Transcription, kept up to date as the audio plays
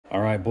All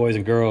right, boys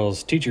and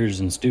girls, teachers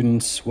and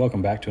students,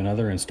 welcome back to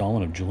another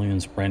installment of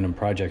Julian's Random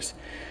Projects.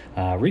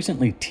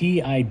 Recently,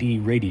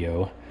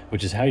 TIDRADIO,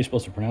 which is how you're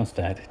supposed to pronounce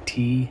that,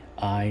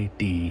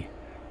 TID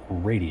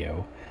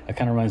Radio. That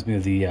kind of reminds me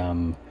of the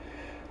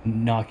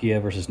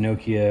Nokia versus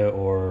Nokia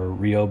or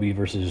Ryobi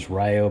versus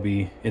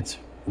Ryobi. It's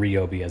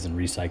Ryobi as in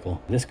recycle.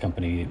 This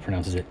company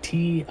pronounces it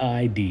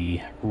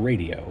TID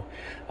Radio.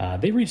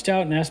 They reached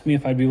out and asked me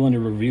if I'd be willing to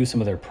review some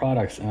of their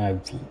products, and I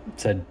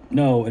said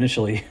no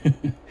initially.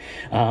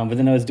 But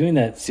then I was doing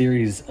that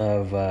series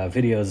of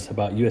videos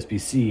about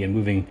USB-C and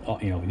moving,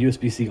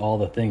 USB-C all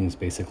the things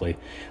basically.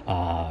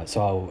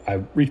 So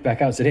I reached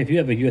back out and said, hey, if you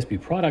have a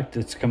USB product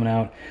that's coming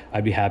out,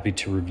 I'd be happy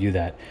to review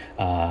that.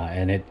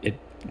 And it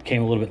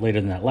came a little bit later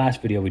than that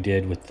last video we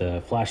did with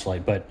the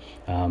flashlight, but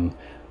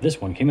this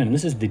one came in, and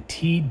this is the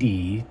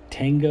TD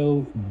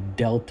Tango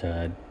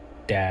Delta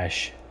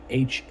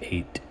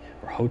H8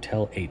 or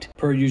Hotel 8.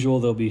 Per usual,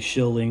 there'll be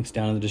shill links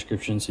down in the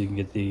description so you can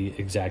get the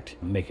exact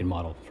make and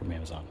model from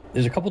Amazon.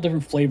 There's a couple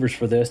different flavors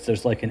for this.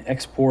 There's like an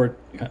export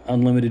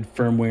unlimited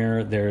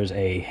firmware. There's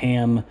a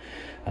ham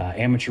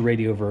amateur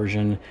radio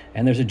version,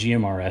 and there's a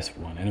GMRS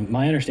one. And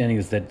my understanding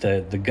is that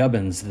the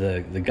gubbins,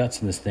 the guts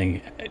in this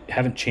thing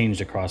haven't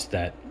changed across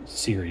that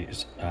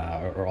series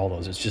or all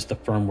those. It's just the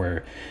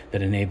firmware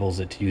that enables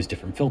it to use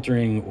different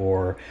filtering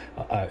or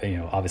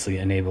obviously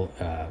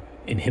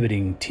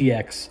inhibiting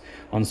TX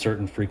on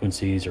certain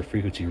frequencies or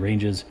frequency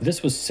ranges.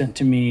 This was sent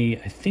to me,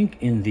 I think,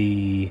 in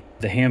the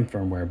ham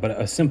firmware, but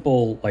a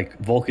simple like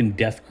Vulcan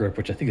death grip,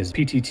 which I think is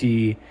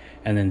PTT,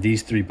 and then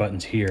these three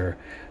buttons here,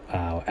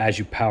 as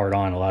you power it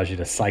on, allows you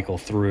to cycle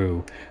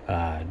through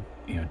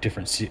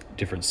different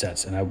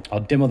sets. And I'll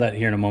demo that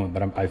here in a moment,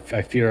 but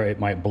I fear it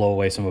might blow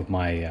away some of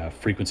my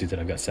frequencies that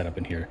I've got set up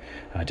in here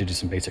to do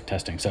some basic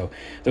testing. So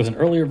there was an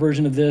earlier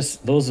version of this.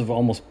 Those have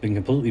almost been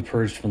completely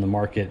purged from the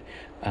market.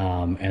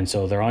 And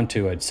so they're on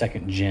to a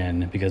second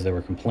gen because there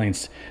were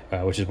complaints,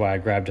 which is why I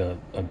grabbed a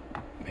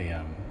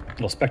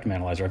little spectrum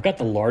analyzer. I've got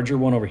the larger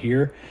one over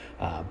here,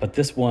 but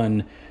this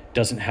one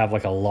doesn't have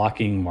like a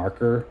locking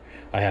marker.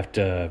 I have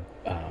to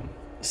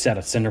set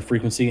a center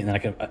frequency, and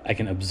then I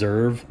can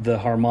observe the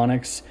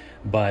harmonics.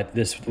 But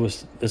this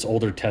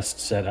older test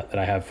set that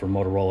I have for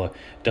Motorola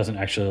doesn't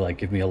actually like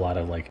give me a lot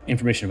of like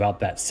information about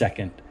that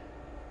second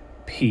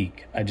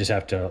peak. I just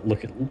have to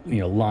look at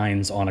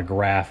lines on a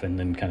graph and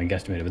then kind of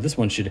guesstimate it. But this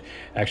one should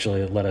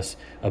actually let us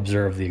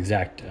observe the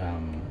exact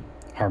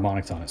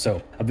harmonics on it.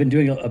 So I've been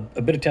doing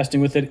a bit of testing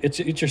with it. It's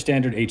your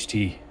standard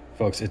HT,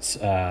 folks. It's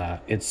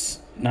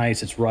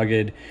nice, it's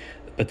rugged,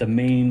 but the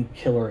main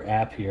killer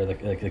app here,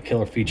 the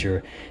killer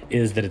feature,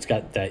 is that it's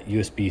got that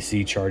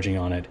USB-C charging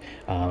on it.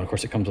 Of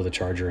course, it comes with a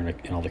charger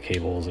and all the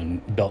cables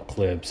and belt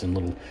clips and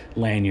little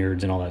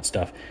lanyards and all that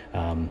stuff.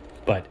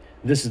 But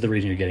this is the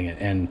reason you're getting it.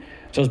 And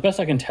so as best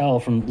I can tell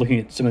from looking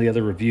at some of the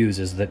other reviews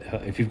is that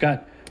if you've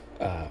got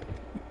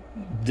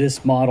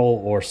this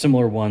model or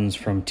similar ones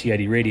from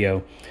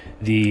TIDRADIO,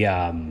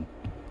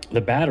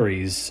 the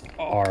batteries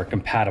are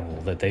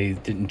compatible, that they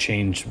didn't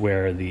change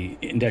where the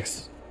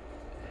index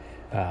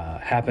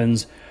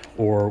happens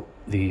or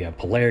the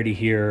polarity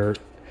here.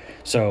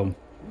 So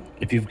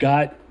if you've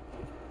got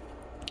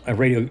a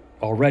radio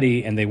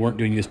already and they weren't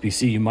doing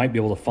USB-C, you might be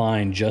able to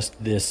find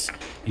just this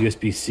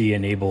USB-C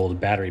enabled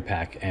battery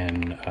pack,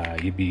 and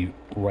you'd be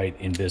right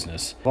in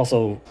business.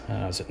 Also,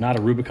 Not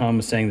a Rubicon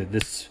was saying that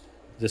this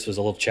was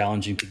a little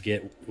challenging to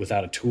get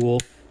without a tool.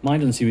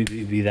 Mine doesn't seem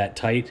to be that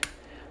tight.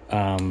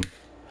 I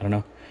don't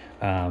know.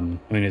 I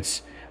mean,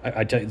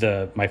 I tell you,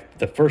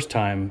 the first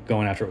time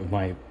going after it with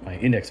my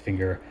index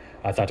finger,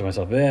 I thought to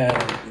myself,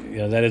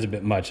 that is a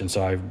bit much, and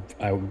so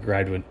I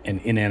grabbed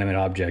an inanimate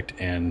object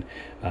and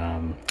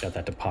got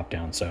that to pop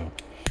down. So,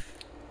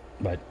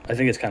 but I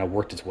think it's kind of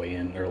worked its way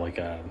in, or like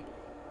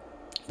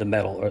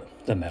the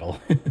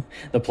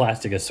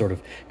plastic has sort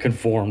of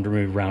conformed or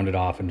maybe rounded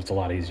off, and it's a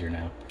lot easier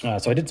now.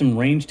 So I did some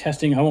range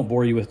testing. I won't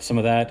bore you with some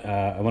of that.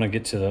 I want to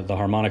get to the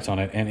harmonics on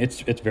it, and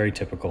it's very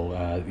typical.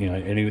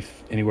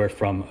 Anywhere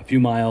from a few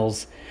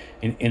miles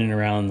in and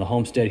around the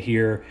homestead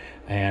here.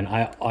 And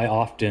I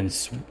often,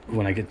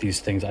 when I get these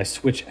things, I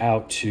switch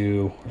out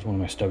to, where's one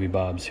of my stubby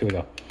bobs? Here we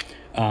go.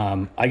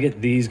 I get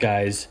these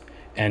guys,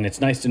 and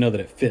it's nice to know that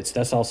it fits.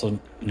 That's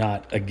also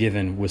not a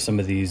given with some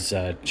of these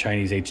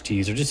Chinese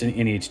HTs, or just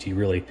any HT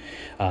really,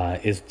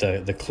 is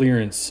the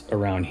clearance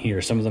around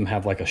here. Some of them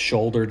have like a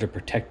shoulder to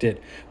protect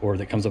it, or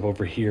that comes up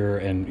over here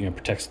and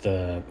protects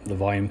the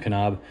volume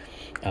knob.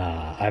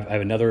 I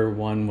have another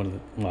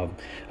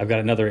I've got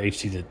another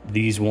HT that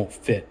these won't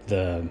fit.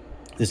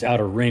 This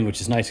outer ring, which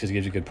is nice because it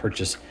gives you a good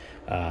purchase,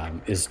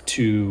 is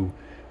too,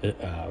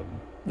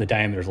 the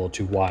diameter is a little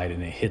too wide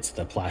and it hits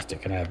the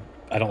plastic, and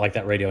I don't like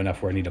that radio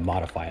enough where I need to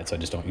modify it, so I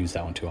just don't use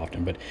that one too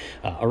often. But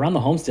around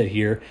the homestead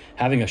here,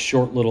 having a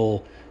short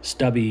little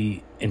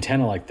stubby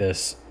antenna like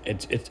this,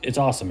 it's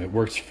awesome. It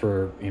works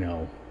for, I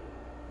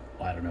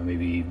don't know,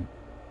 maybe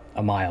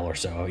a mile or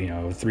so,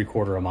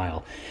 3/4 a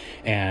mile.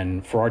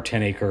 And for our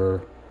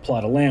 10-acre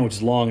plot of land, which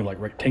is long and like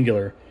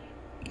rectangular,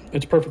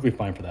 it's perfectly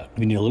fine for that. If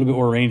you need a little bit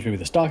more range, maybe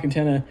the stock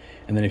antenna,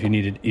 and then if you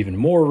needed even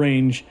more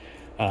range,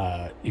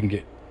 you can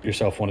get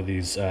yourself one of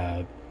these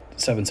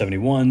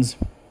 771s.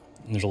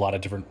 And there's a lot of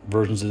different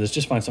versions of this.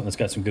 Just find something that's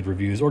got some good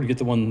reviews, or to get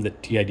the one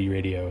that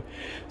TIDRADIO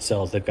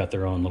sells. They've got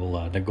their own little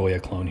Nagoya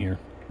clone here.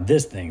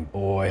 This thing,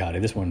 boy howdy,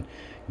 this one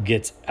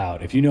gets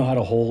out. If you know how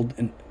to hold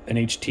an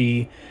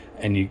HT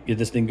and you get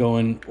this thing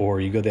going,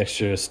 or you go the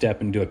extra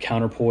step and do a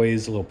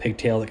counterpoise, a little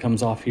pigtail that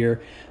comes off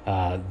here,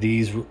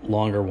 these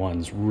longer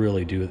ones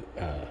really do,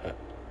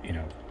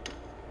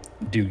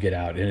 do get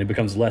out. And it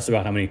becomes less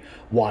about how many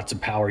watts of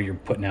power you're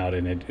putting out,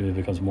 and it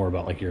becomes more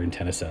about like your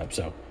antenna setup.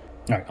 So,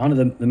 all right, on to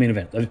the main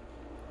event.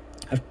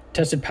 I've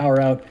tested power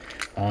out.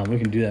 We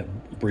can do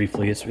that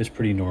briefly. It's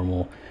pretty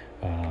normal.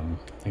 I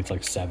think it's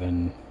like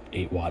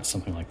 7-8 watts,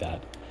 something like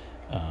that.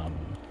 Of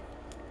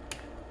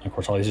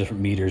course, all these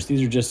different meters.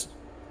 These are just,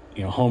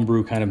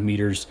 homebrew kind of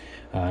meters,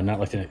 not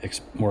like the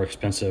more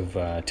expensive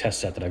test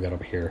set that I've got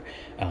over here.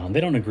 They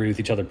don't agree with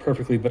each other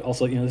perfectly, but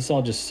also, this is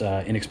all just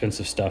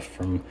inexpensive stuff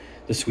from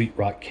the Sweet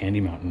Rock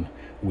Candy Mountain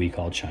we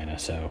call China.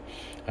 So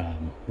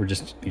we're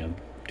just,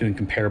 doing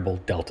comparable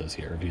deltas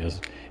here.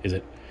 Is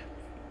it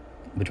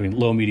between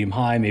low, medium,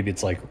 high? Maybe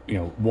it's like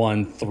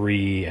 1,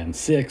 3, and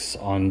 6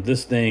 on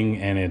this thing,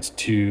 and it's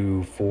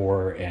 2,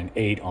 4, and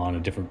 8 on a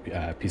different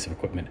piece of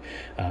equipment.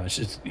 It's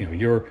just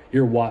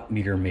your watt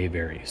meter may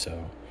vary.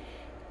 So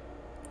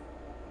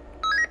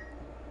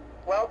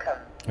welcome.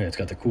 yeah, it's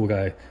got the cool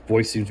guy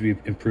voice. Seems to be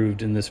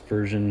improved in this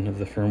version of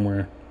the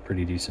firmware.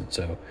 Pretty decent.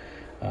 So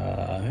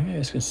I think you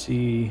guys can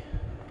see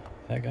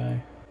that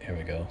guy. There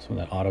we go. Some of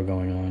that auto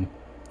going on.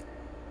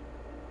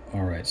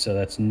 All right, so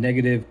that's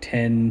negative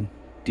 10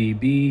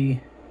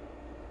 dB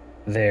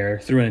there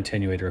through an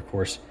attenuator, of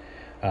course.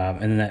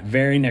 And then that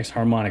very next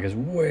harmonic is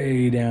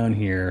way down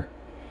here,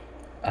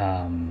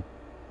 negative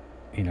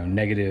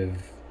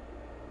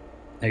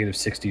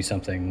 60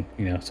 something,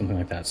 something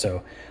like that.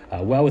 So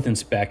well within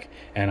spec,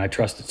 and I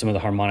trust that some of the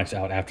harmonics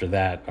out after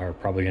that are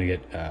probably going to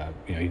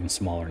get, even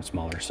smaller and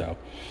smaller. So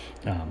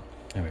there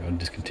we go,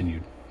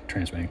 discontinued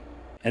transmitting.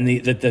 And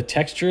the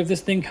texture of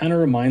this thing kind of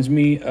reminds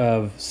me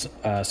of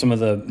some of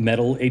the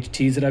metal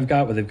HTs that I've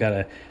got, where they've got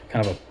a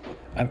kind of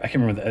I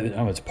can't remember, I don't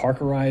know if it's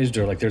parkerized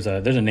or like there's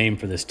a name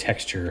for this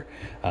texture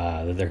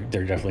that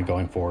they're definitely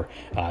going for.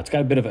 It's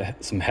got a bit of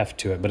some heft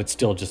to it, but it's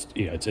still just,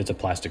 it's a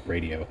plastic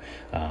radio.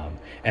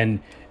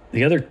 And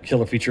the other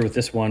killer feature with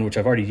this one, which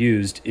I've already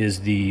used,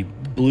 is the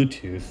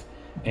Bluetooth.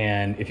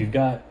 And if you've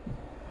got,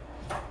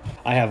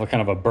 I have a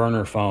kind of a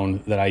burner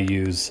phone that I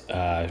use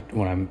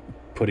when I'm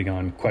putting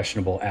on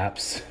questionable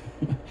apps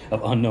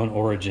of unknown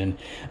origin,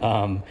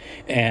 and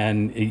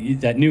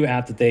that new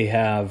app that they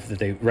have that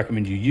they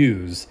recommend you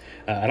use,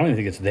 I don't even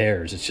think it's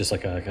theirs. It's just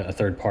like a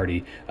third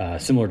party,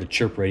 similar to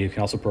Chirp Radio. You can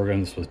also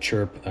program this with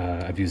Chirp.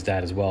 I've used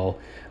that as well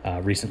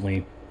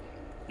recently,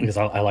 because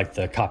I like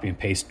the copy and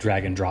paste,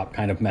 drag and drop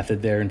kind of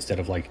method there, instead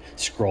of like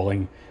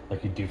scrolling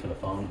like you do for the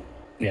phone.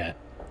 Yeah,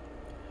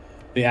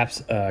 the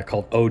app's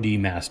called OD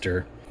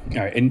Master. All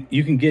right, and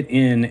you can get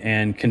in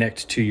and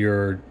connect to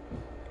your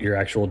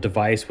actual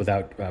device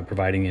without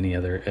providing any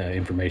other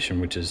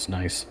information, which is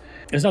nice.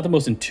 It's not the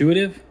most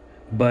intuitive,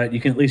 but you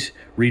can at least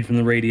read from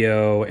the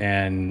radio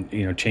and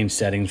change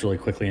settings really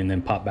quickly and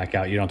then pop back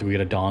out. You don't have to go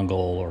get a dongle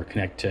or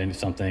connect to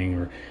something,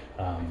 or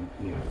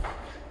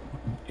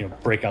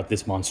break out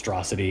this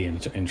monstrosity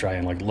and try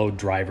and like load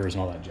drivers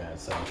and all that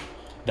jazz. So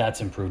that's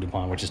improved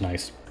upon, which is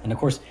nice. And of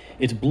course,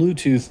 it's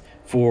Bluetooth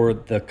for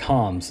the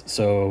comms.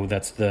 So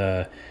that's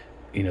the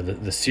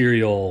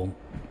serial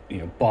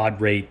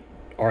baud rate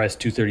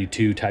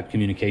RS-232 type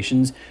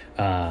communications.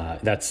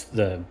 That's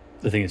the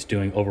thing it's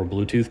doing over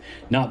Bluetooth,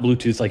 not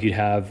Bluetooth like you'd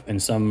have in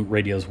some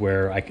radios,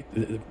 where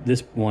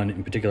this one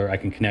in particular, I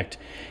can connect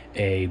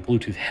a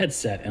Bluetooth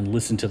headset and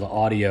listen to the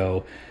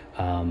audio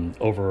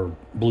over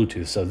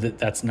Bluetooth. So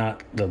that's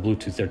not the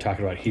Bluetooth they're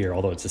talking about here,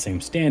 although it's the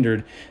same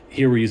standard.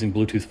 Here we're using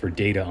Bluetooth for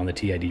data on the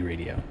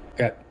TIDRADIO.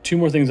 Got two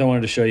more things I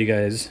wanted to show you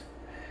guys.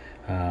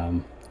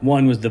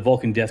 One was the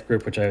Vulcan Death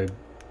Grip, which I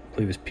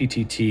believe is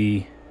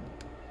PTT,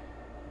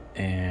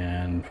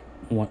 and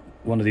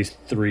one of these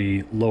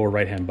three lower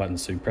right hand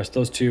buttons. So you press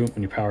those two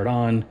when you power it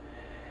on,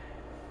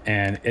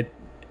 and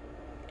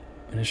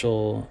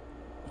so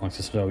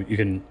you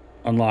can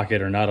unlock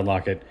it or not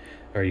unlock it,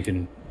 or you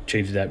can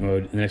change that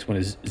mode. The next one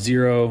is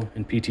 0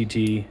 and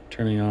PTT,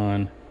 turning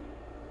on.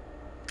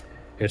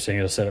 It's saying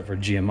it'll set up for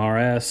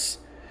GMRS,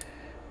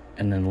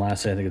 and then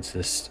lastly I think it's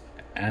this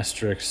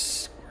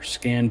asterisk or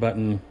scan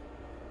button,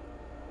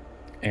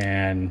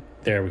 and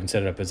there we can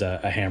set it up as a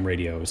ham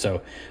radio.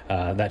 So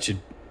that should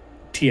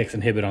TX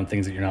inhibit on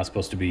things that you're not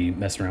supposed to be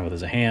messing around with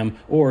as a ham.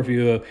 Or if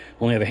you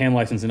only have a ham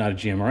license and not a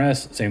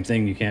GMRS, same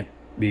thing. You can't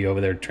be over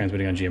there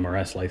transmitting on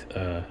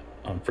GMRS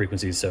on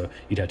frequencies, so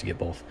you'd have to get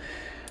both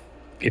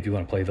if you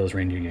want to play those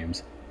reindeer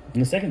games.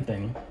 And the second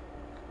thing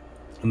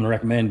I'm going to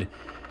recommend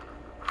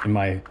in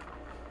my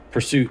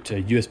pursuit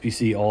to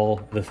USB-C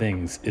all the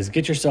things is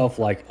get yourself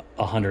like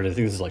 100. I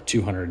think this is like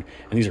 200,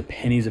 and these are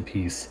pennies a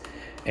piece.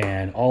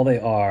 And all they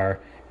are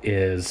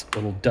is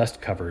little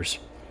dust covers.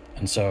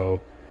 And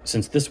so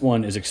since this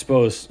one is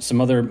exposed, some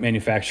other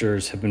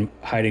manufacturers have been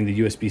hiding the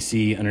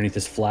USB-C underneath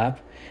this flap.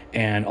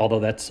 And although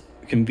that's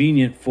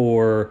convenient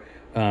for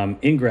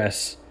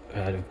ingress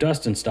of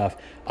dust and stuff,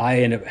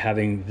 I end up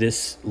having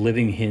this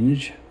living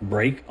hinge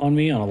break on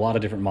me on a lot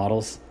of different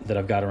models that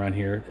I've got around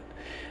here.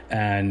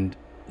 And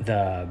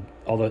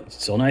although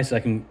it's so nice I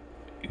can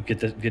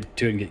get to it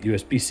and get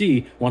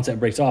USB-C, once that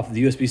breaks off,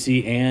 the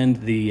USB-C and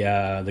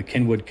the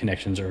Kenwood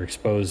connections are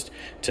exposed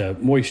to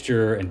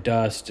moisture and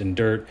dust and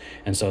dirt,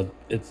 and so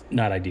it's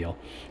not ideal.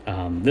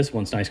 This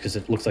one's nice because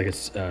it looks like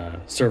it's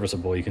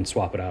serviceable. You can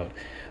swap it out.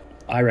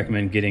 I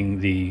recommend getting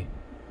the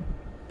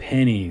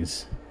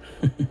pennies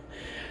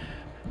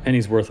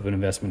worth of an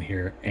investment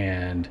here,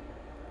 and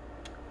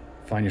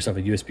find yourself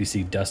a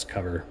USB-C dust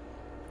cover.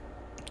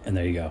 And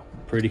there you go.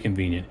 Pretty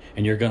convenient.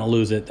 And you're going to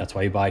lose it. That's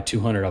why you buy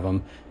 200 of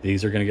them.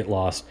 These are going to get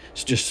lost.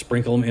 So just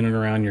sprinkle them in and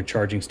around your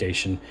charging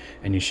station,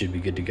 and you should be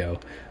good to go.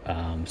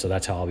 So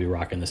that's how I'll be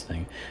rocking this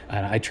thing.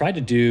 And I tried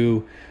to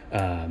do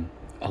a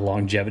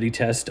longevity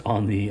test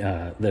on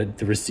the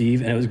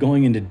receive, and it was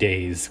going into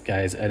days,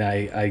 guys. And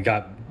I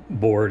got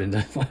bored, and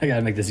I got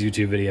to make this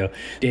YouTube video.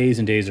 Days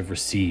and days of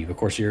receive. Of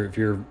course, if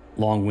you're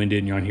long-winded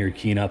and you're on here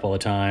keying up all the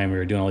time, or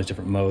you're doing all these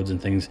different modes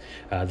and things,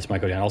 this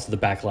might go down. Also, the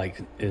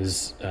backlight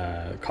is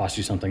cost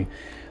you something.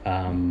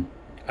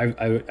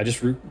 I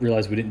just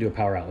realized we didn't do a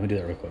power out. Let me do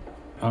that real quick.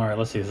 All right,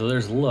 let's see. So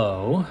there's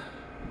low,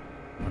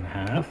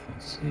 1.5.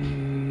 Let's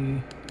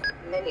see.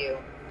 Menu.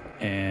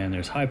 And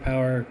there's high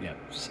power. Yeah,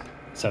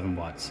 7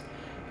 watts.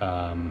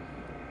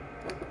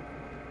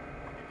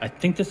 I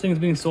think this thing's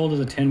being sold as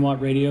a 10-watt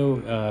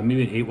radio,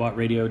 maybe an 8-watt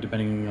radio,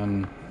 depending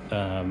on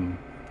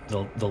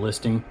the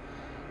listing.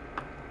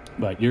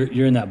 But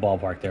you're in that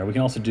ballpark there. We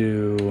can also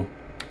do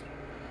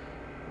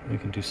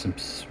some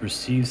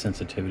receive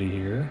sensitivity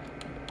here.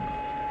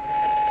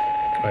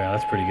 Oh yeah,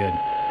 that's pretty good.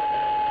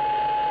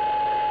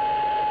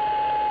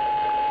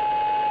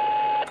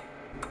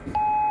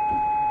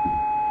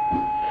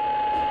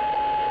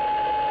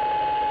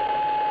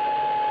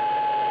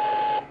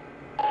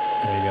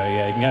 There you go.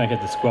 Yeah, you can kind of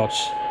get the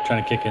squelch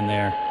trying to kick in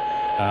there.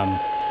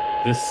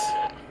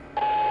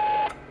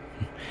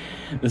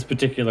 This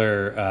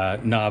particular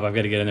knob, I've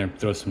got to get in there and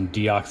throw some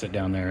deoxit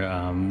down there.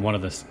 One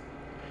of the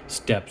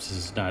steps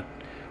is not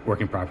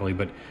working properly,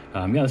 but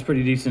yeah, that's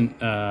pretty decent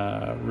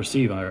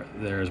receive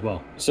there as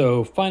well.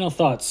 So final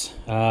thoughts.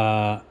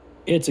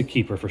 It's a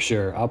keeper for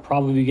sure. I'll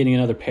probably be getting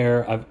another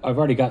pair. I've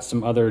already got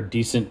some other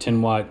decent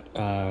 10-watt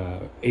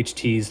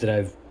HTs that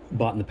I've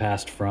bought in the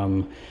past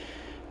from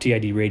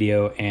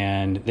TIDRADIO,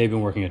 and they've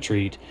been working a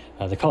treat.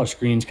 The color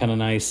screen's kind of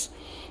nice.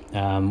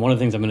 One of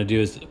the things I'm going to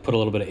do is put a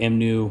little bit of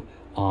MNU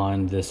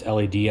on this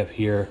LED up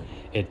here.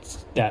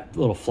 It's that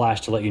little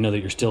flash to let you know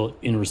that you're still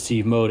in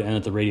receive mode and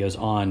that the radio's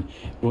on.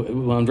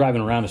 When I'm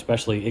driving around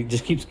especially, it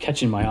just keeps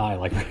catching my eye,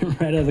 like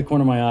right out of the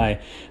corner of my eye,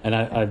 and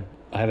I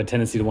have a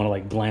tendency to want to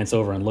like glance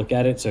over and look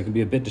at it, so it can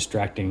be a bit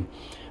distracting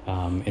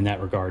in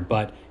that regard.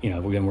 But you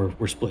know, again,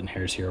 we're splitting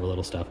hairs here with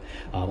little stuff.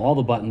 All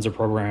the buttons are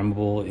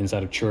programmable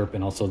inside of Chirp,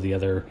 and also the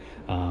other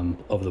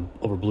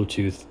over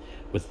Bluetooth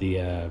with the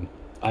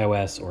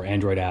iOS or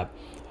Android app.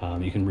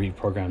 You can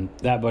reprogram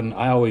that button.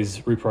 I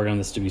always reprogram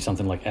this to be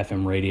something like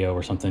FM radio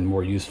or something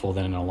more useful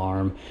than an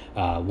alarm.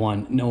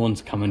 No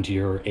one's coming to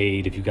your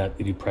aid if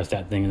you press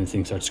that thing and the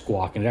thing starts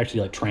squawking. It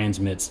actually like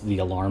transmits the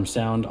alarm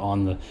sound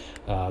on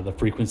the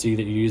frequency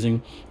that you're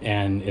using,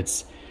 and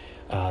it's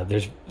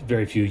there's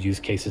very few use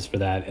cases for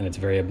that, and it's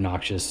very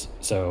obnoxious.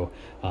 So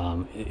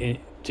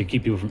to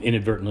keep people from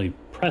inadvertently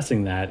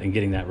pressing that and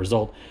getting that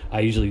result,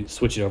 I usually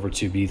switch it over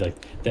to be like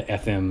the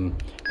FM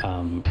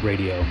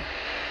radio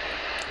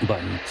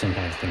button, some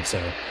kind of thing.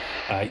 So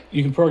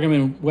you can program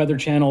in weather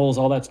channels,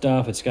 all that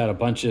stuff. It's got a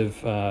bunch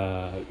of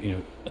I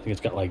think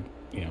it's got like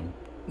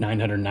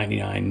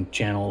 999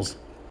 channels,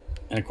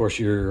 and of course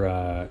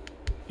your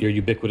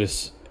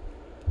ubiquitous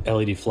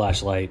LED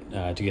flashlight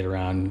to get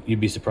around. You'd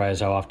be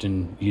surprised how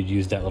often you'd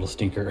use that little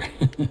stinker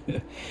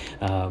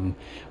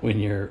when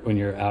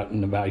you're out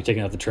and about, you're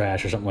taking out the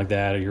trash or something like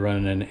that, or you're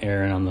running an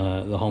errand on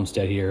the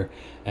homestead here,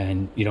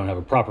 and you don't have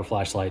a proper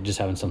flashlight. Just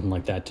having something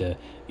like that to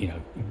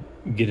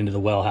get into the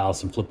well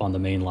house and flip on the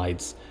main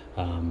lights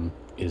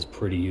is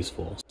pretty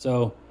useful.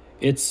 So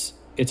it's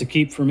a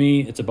keep for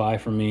me, it's a buy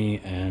for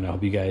me, and I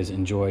hope you guys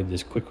enjoyed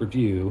this quick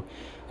review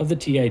of the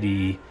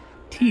TD-H8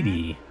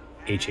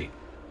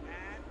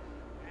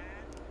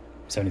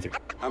 73.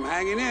 I'm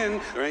hanging in,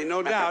 there ain't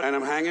no doubt, and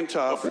I'm hanging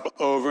tough.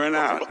 Over and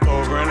out,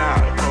 over and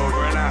out.